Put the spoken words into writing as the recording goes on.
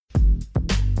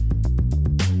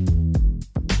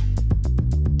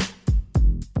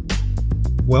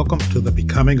Welcome to the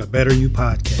Becoming a Better You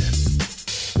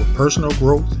podcast, where personal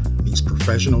growth meets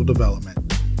professional development.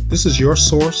 This is your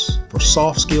source for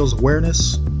soft skills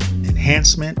awareness,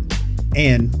 enhancement,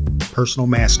 and personal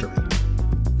mastery.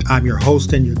 I'm your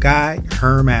host and your guide,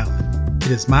 Herm Allen.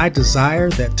 It is my desire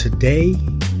that today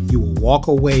you will walk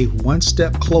away one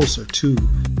step closer to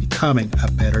becoming a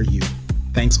better you.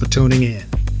 Thanks for tuning in.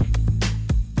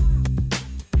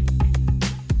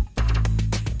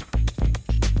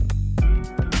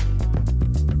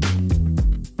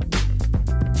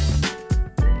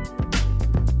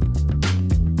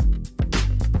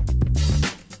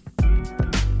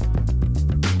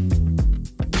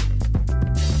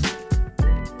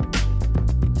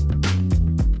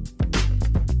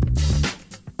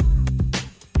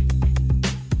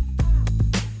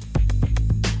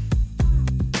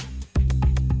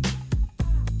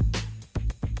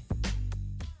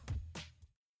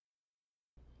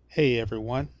 Hey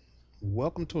everyone,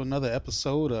 welcome to another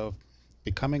episode of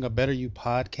Becoming a Better You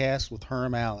podcast with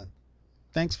Herm Allen.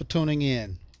 Thanks for tuning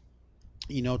in.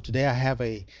 Today I have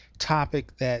a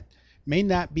topic that may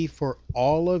not be for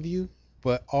all of you,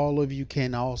 but all of you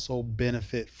can also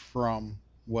benefit from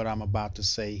what I'm about to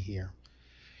say here.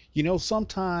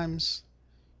 Sometimes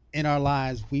in our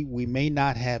lives we may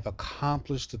not have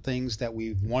accomplished the things that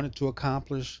we wanted to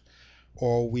accomplish,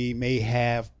 or we may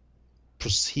have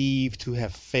perceived to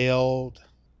have failed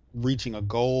reaching a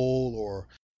goal or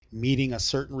meeting a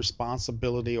certain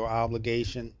responsibility or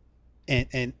obligation,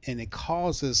 and it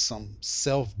causes some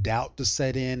self-doubt to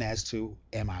set in as to,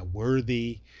 am I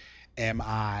worthy? Am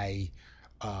I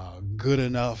good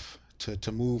enough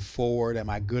to move forward? Am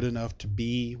I good enough to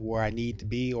be where I need to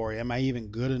be? Or am I even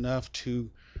good enough to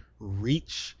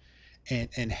reach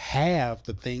and have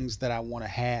the things that I want to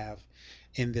have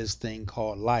in this thing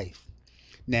called life?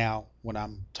 Now, when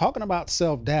I'm talking about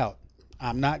self-doubt,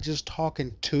 I'm not just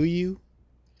talking to you.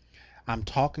 I'm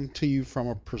talking to you from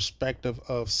a perspective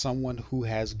of someone who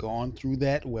has gone through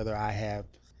that, whether I have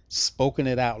spoken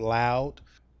it out loud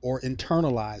or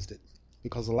internalized it.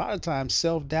 Because a lot of times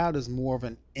self-doubt is more of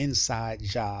an inside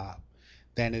job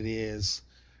than it is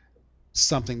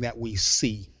something that we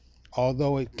see.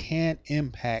 Although it can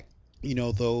impact,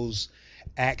 those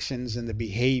actions and the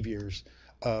behaviors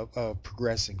of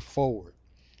progressing forward.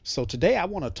 So today I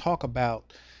want to talk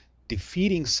about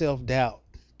defeating self-doubt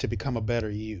to become a better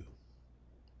you.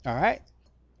 All right.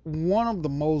 One of the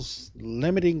most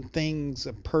limiting things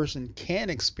a person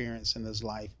can experience in this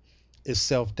life is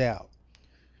self-doubt.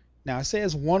 Now, I say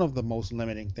it's one of the most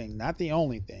limiting things, not the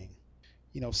only thing.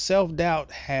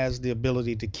 Self-doubt has the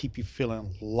ability to keep you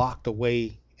feeling locked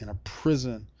away in a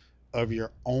prison of your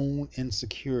own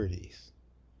insecurities.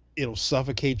 It'll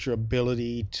suffocate your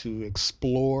ability to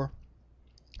explore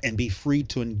and be free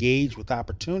to engage with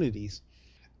opportunities.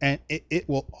 And it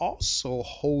will also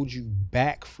hold you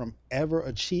back from ever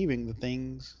achieving the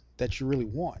things that you really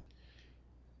want.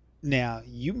 Now,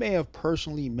 you may have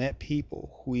personally met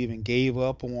people who even gave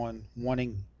up on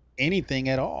wanting anything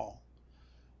at all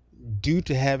due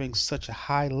to having such a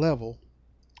high level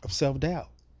of self-doubt.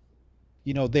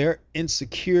 Their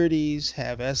insecurities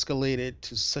have escalated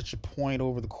to such a point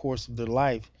over the course of their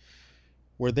life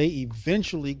where they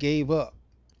eventually gave up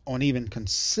on even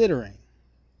considering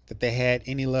that they had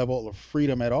any level of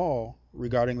freedom at all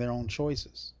regarding their own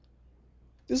choices.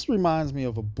 This reminds me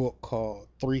of a book called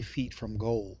 3 Feet from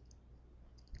Gold.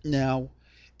 Now,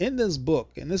 in this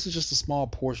book, and this is just a small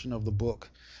portion of the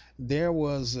book, there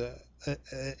was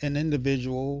an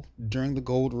individual during the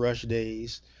gold rush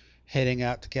days heading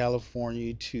out to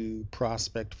California to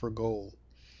prospect for gold.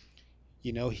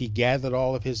 He gathered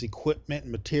all of his equipment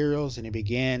and materials, and he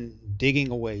began digging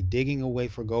away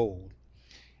for gold.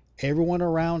 Everyone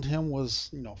around him was,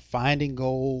 finding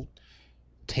gold,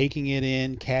 taking it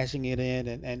in, cashing it in,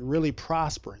 and really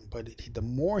prospering. But the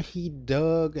more he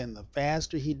dug and the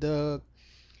faster he dug,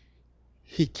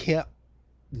 he kept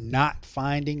not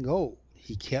finding gold.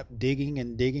 He kept digging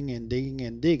and digging and digging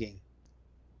and digging.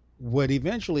 What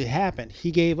eventually happened, he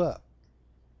gave up.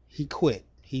 He quit.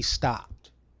 He stopped.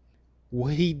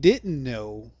 What he didn't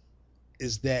know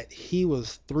is that he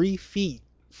was 3 feet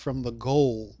from the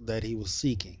gold that he was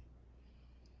seeking.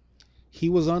 He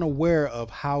was unaware of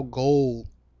how gold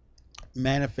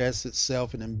manifests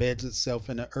itself and embeds itself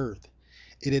in the earth.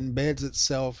 It embeds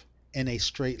itself in a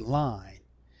straight line.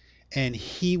 And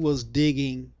he was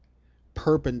digging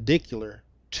perpendicular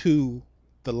to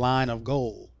the line of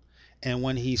gold. And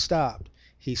when he stopped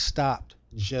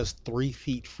just 3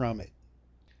 feet from it.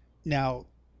 Now,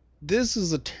 this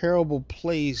is a terrible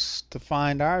place to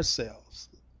find ourselves,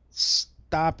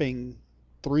 stopping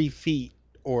 3 feet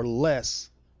or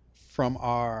less from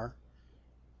our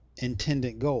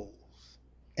intended goals.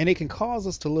 And it can cause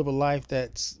us to live a life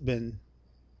that's been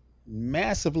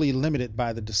massively limited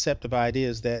by the deceptive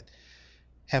ideas that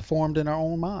have formed in our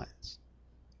own minds.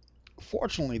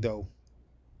 Fortunately, though,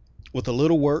 with a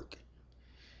little work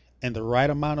and the right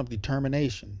amount of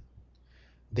determination,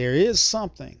 there is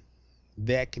something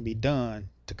that can be done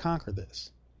to conquer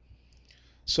this.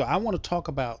 So I want to talk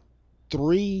about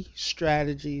 3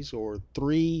 strategies or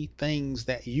 3 things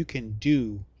that you can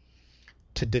do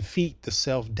to defeat the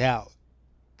self-doubt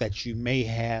that you may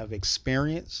have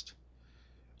experienced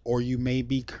or you may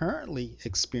be currently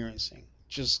experiencing.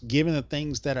 Just given the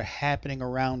things that are happening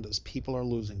around us, people are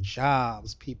losing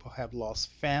jobs, people have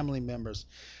lost family members,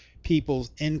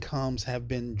 people's incomes have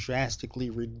been drastically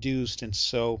reduced. And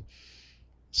so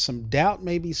some doubt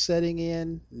may be setting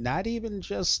in, not even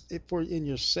just for in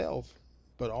yourself,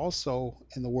 but also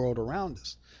in the world around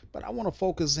us. But I want to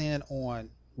focus in on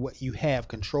what you have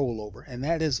control over, and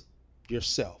that is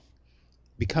yourself,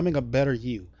 becoming a better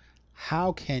you.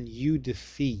 How can you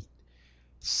defeat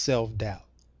self-doubt?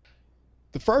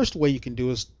 The first way you can do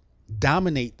is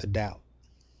dominate the doubt.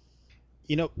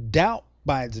 Doubt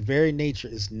by its very nature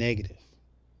is negative.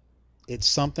 It's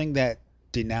something that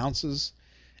denounces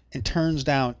and turns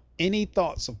down any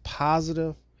thoughts of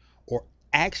positive or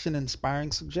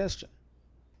action-inspiring suggestion.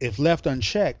 If left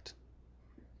unchecked,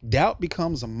 doubt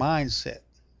becomes a mindset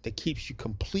that keeps you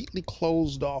completely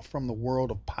closed off from the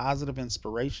world of positive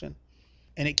inspiration,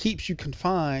 and it keeps you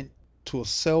confined to a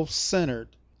self-centered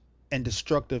and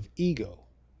destructive ego.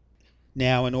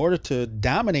 Now, in order to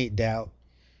dominate doubt,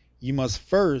 you must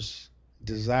first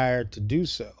desire to do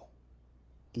so.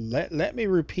 Let me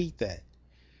repeat that.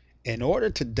 In order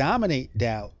to dominate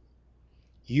doubt,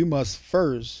 you must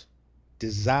first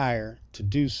desire to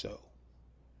do so.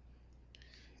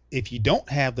 If you don't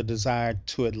have the desire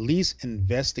to at least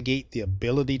investigate the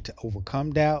ability to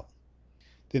overcome doubt,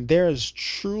 then there is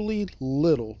truly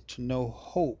little to no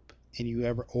hope in you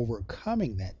ever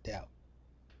overcoming that doubt.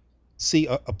 See,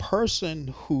 a person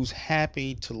who's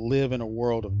happy to live in a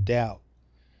world of doubt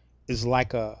is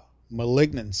like a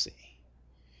malignancy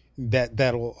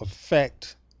that'll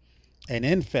affect and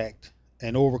infect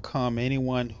and overcome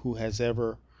anyone who has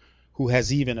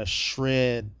even a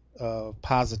shred of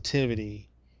positivity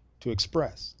to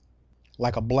express.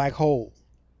 Like a black hole,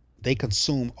 they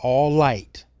consume all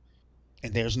light,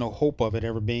 and there's no hope of it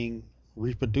ever being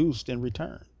reproduced in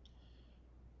return.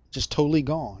 Just totally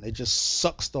gone. It just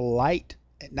sucks the light,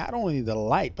 not only the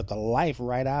light, but the life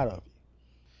right out of you.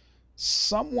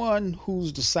 Someone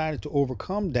who's decided to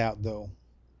overcome doubt, though,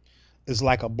 is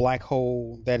like a black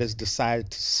hole that has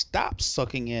decided to stop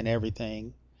sucking in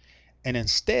everything and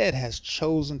instead has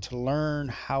chosen to learn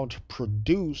how to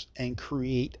produce and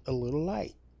create a little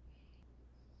light.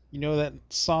 You know that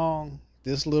song,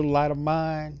 "This Little Light of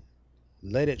Mine,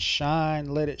 let it shine,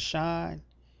 let it shine."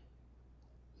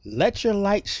 Let your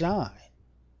light shine.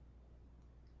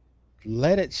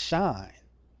 Let it shine.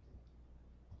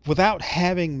 Without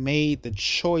having made the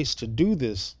choice to do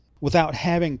this, without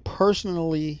having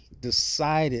personally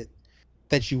decided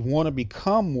that you want to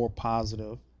become more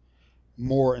positive,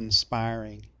 more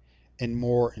inspiring, and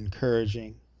more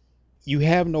encouraging, you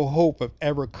have no hope of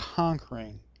ever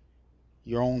conquering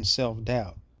your own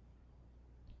self-doubt.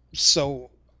 So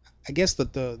I guess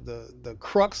the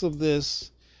crux of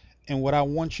this and what I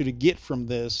want you to get from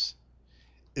this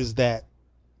is that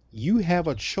you have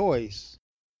a choice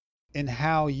in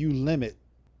how you limit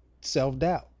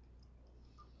self-doubt.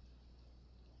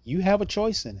 You have a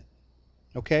choice in it.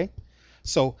 Okay?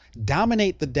 So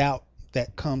dominate the doubt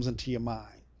that comes into your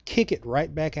mind. Kick it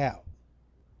right back out.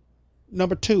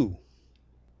 Number 2,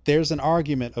 there's an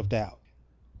argument of doubt.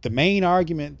 The main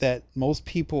argument that most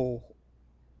people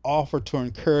offer to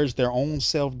encourage their own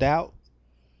self-doubt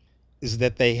is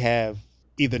that they have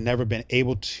either never been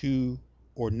able to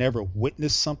or never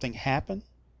witnessed something happen.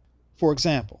 For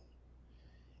example,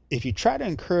 if you try to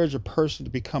encourage a person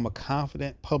to become a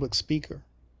confident public speaker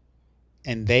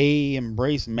and they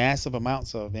embrace massive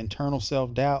amounts of internal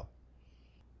self-doubt,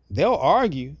 they'll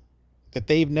argue that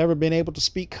they've never been able to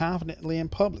speak confidently in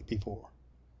public before.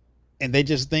 And they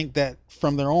just think that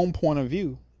from their own point of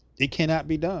view, it cannot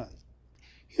be done.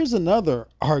 Here's another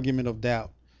argument of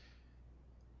doubt.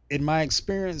 In my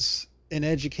experience in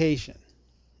education,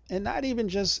 and not even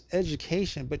just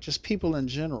education, but just people in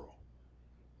general,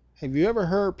 have you ever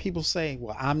heard people say,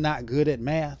 well, I'm not good at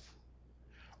math,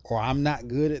 or I'm not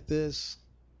good at this?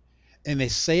 And they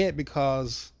say it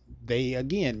because they,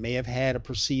 again, may have had a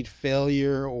perceived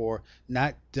failure or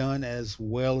not done as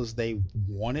well as they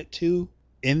wanted to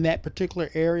in that particular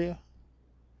area.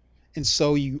 And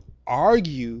so you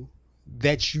argue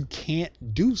that you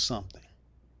can't do something.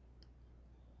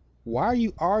 Why are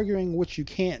you arguing what you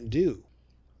can't do?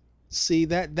 See,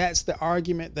 that's the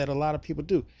argument that a lot of people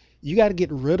do. You got to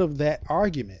get rid of that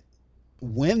argument.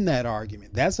 Win that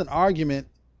argument. That's an argument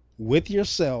with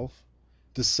yourself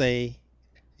to say,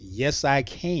 yes, I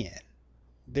can.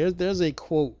 There's a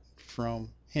quote from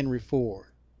Henry Ford.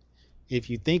 If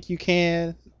you think you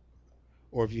can,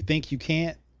 or if you think you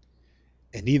can't,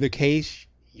 in either case,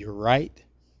 you're right.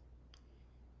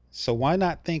 So why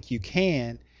not think you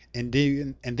can and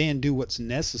then do what's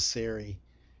necessary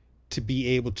to be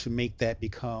able to make that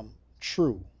become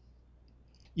true?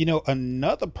 You know,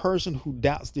 another person who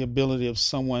doubts the ability of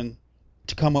someone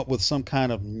to come up with some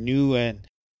kind of new and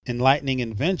enlightening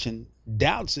invention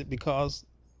doubts it because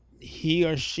he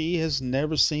or she has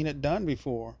never seen it done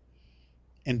before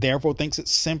and therefore thinks it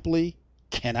simply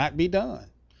cannot be done.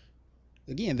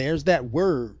 Again, there's that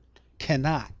word,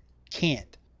 cannot,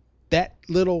 can't. That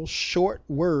little short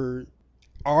word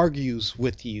argues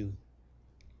with you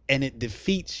and it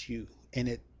defeats you and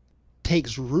it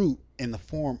takes root in the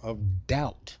form of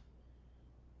doubt.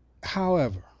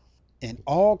 However, in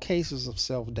all cases of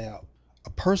self-doubt, a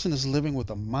person is living with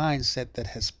a mindset that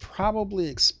has probably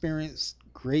experienced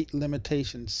great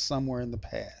limitations somewhere in the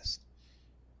past.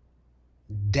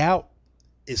 Doubt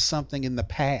is something in the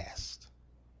past.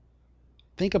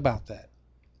 Think about that.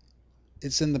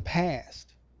 It's in the past.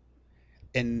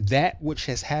 And that which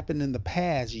has happened in the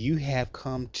past, you have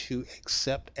come to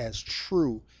accept as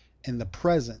true in the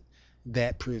present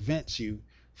that prevents you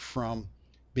from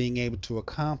being able to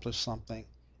accomplish something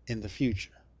in the future.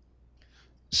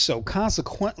 So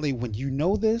consequently, when you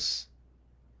know this,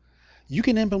 you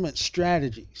can implement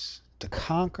strategies to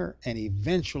conquer and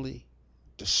eventually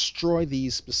destroy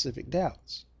these specific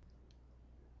doubts.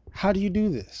 How do you do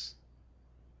this?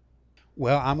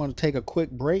 Well, I'm going to take a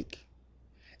quick break.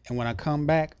 And when I come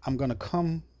back, I'm going to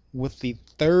come with the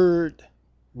third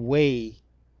way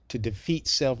to defeat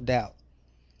self-doubt.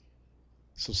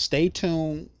 So stay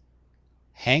tuned,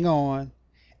 hang on,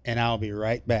 and I'll be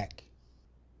right back.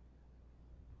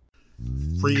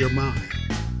 Free your mind.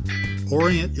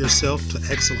 Orient yourself to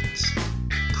excellence.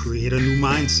 Create a new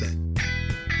mindset.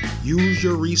 Use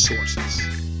your resources.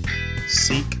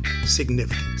 Seek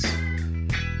significance.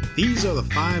 These are the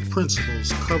 5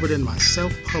 principles covered in my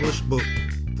self-published book,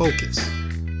 Focus,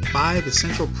 5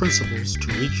 Essential Principles to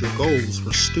Reach Your Goals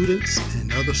for Students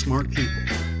and Other Smart People.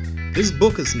 This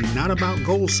book is not about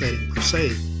goal setting per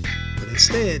se, but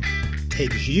instead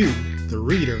takes you, the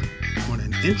reader, on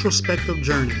an introspective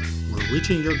journey where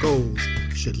reaching your goals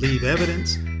should leave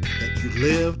evidence that you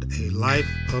lived a life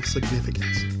of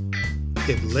significance.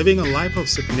 If living a life of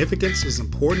significance is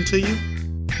important to you,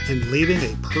 and leaving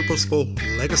a purposeful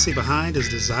legacy behind is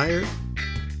desired,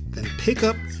 then pick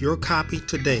up your copy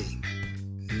today,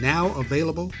 now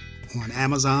available on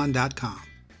Amazon.com.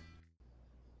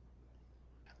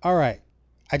 All right,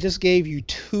 I just gave you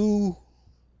 2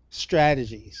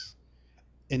 strategies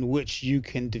in which you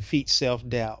can defeat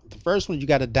self-doubt. The first one, you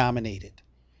got to dominate it.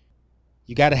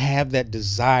 You got to have that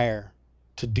desire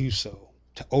to do so,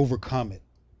 to overcome it.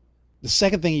 The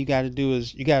second thing you got to do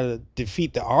is you got to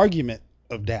defeat the argument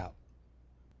of doubt.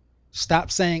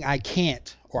 Stop saying I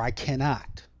can't or I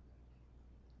cannot.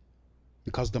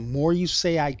 Because the more you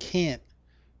say I can't,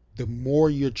 the more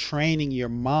you're training your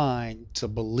mind to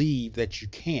believe that you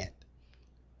can't.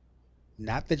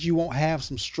 Not that you won't have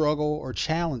some struggle or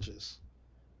challenges,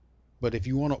 but if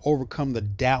you want to overcome the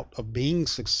doubt of being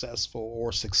successful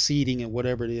or succeeding in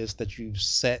whatever it is that you've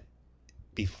set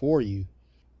before you,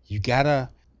 you gotta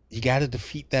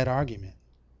defeat that argument.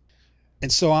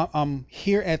 And so I'm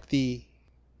here at the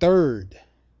third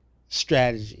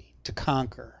strategy to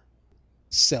conquer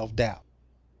self-doubt.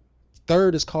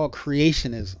 Third is called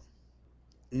creationism.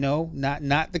 No,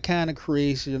 not the kind of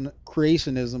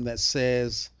creationism that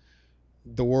says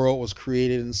the world was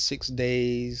created in 6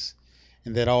 days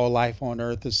and that all life on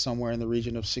earth is somewhere in the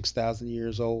region of 6,000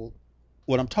 years old.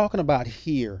 What I'm talking about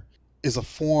here is a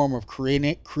form of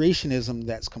creationism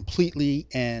that's completely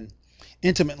and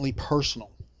intimately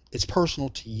personal. It's personal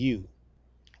to you.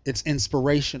 It's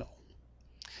inspirational.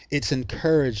 It's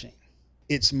encouraging.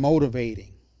 It's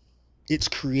motivating. It's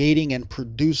creating and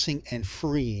producing and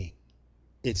freeing.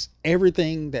 It's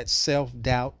everything that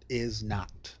self-doubt is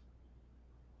not.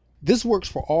 This works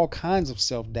for all kinds of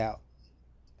self-doubt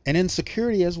and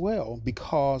insecurity as well,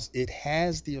 because it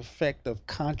has the effect of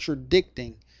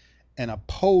contradicting and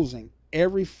opposing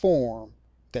every form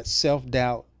that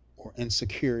self-doubt or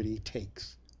insecurity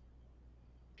takes.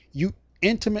 You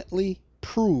intimately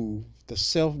prove the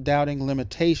self-doubting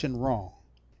limitation wrong,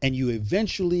 and you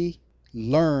eventually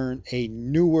learn a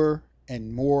newer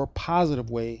and more positive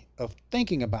way of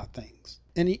thinking about things.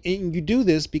 And you do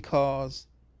this because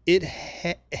it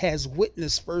has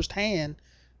witnessed firsthand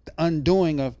the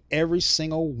undoing of every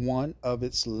single one of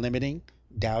its limiting,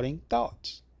 doubting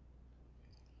thoughts.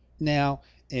 Now,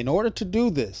 in order to do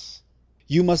this,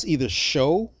 you must either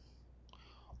show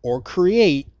or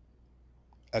create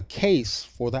a case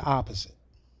for the opposite.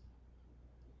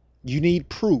 You need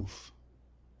proof.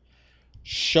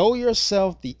 Show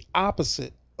yourself the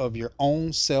opposite of your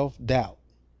own self-doubt.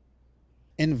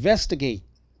 Investigate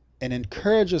and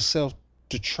encourage yourself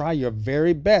to try your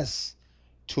very best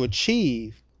to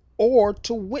achieve or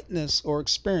to witness or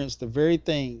experience the very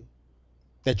thing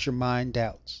that your mind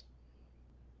doubts.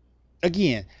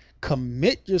 Again,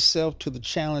 commit yourself to the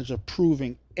challenge of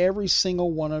proving every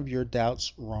single one of your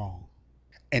doubts wrong.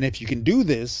 And if you can do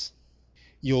this,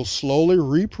 you'll slowly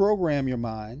reprogram your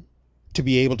mind to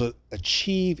be able to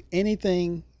achieve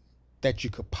anything that you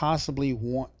could possibly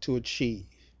want to achieve.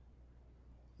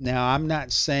 Now, I'm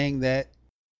not saying that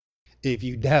if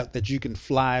you doubt that you can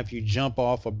fly if you jump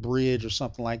off a bridge or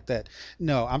something like that.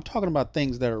 No, I'm talking about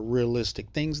things that are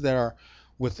realistic, things that are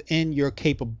within your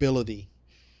capability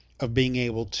of being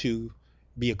able to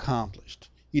be accomplished.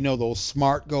 You know, those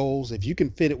SMART goals, if you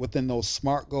can fit it within those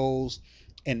SMART goals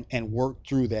and work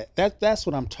through that's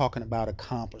what I'm talking about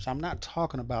accomplish. I'm not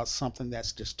talking about something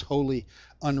that's just totally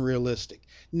unrealistic.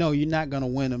 No, you're not going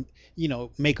to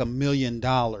make $1 million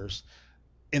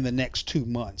in the next 2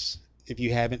 months if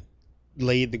you haven't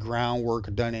laid the groundwork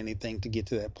or done anything to get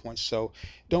to that point. So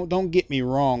don't get me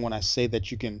wrong when I say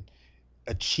that you can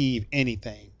achieve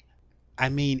anything. I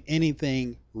mean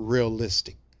anything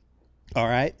realistic. All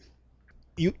right?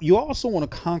 You also want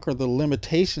to conquer the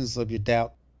limitations of your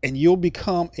doubt, and you'll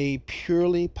become a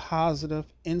purely positive,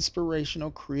 inspirational,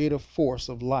 creative force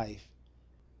of life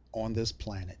on this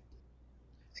planet.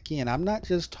 Again, I'm not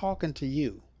just talking to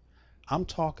you. I'm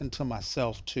talking to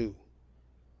myself too.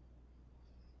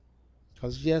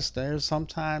 Because yes, there's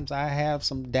sometimes I have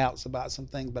some doubts about some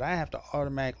things, but I have to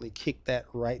automatically kick that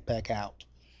right back out.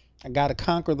 I got to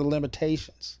conquer the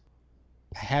limitations.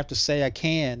 I have to say I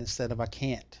can instead of I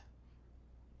can't.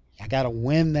 I got to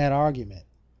win that argument.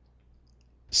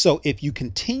 So if you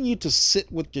continue to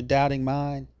sit with your doubting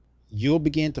mind, you'll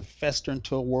begin to fester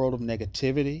into a world of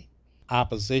negativity,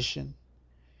 opposition,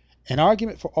 and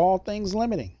argument for all things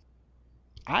limiting.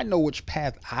 I know which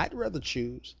path I'd rather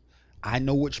choose. I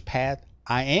know which path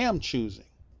I am choosing.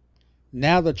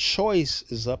 Now the choice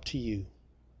is up to you.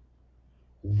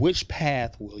 Which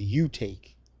path will you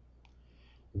take?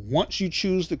 Once you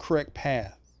choose the correct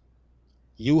path,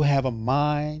 you'll have a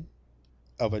mind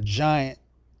of a giant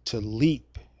to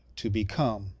leap to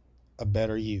become a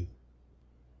better you.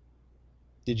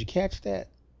 Did you catch that?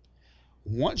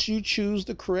 Once you choose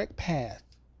the correct path,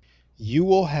 you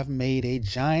will have made a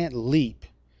giant leap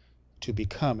to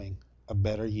becoming a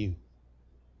better you.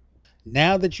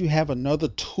 Now that you have another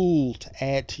tool to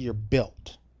add to your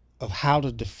belt of how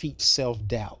to defeat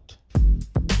self-doubt,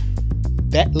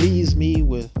 that leaves me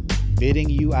with bidding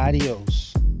you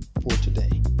adios for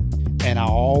today. And I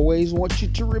always want you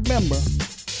to remember,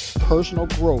 personal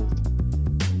growth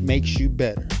makes you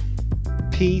better.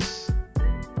 Peace.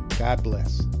 God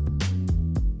bless.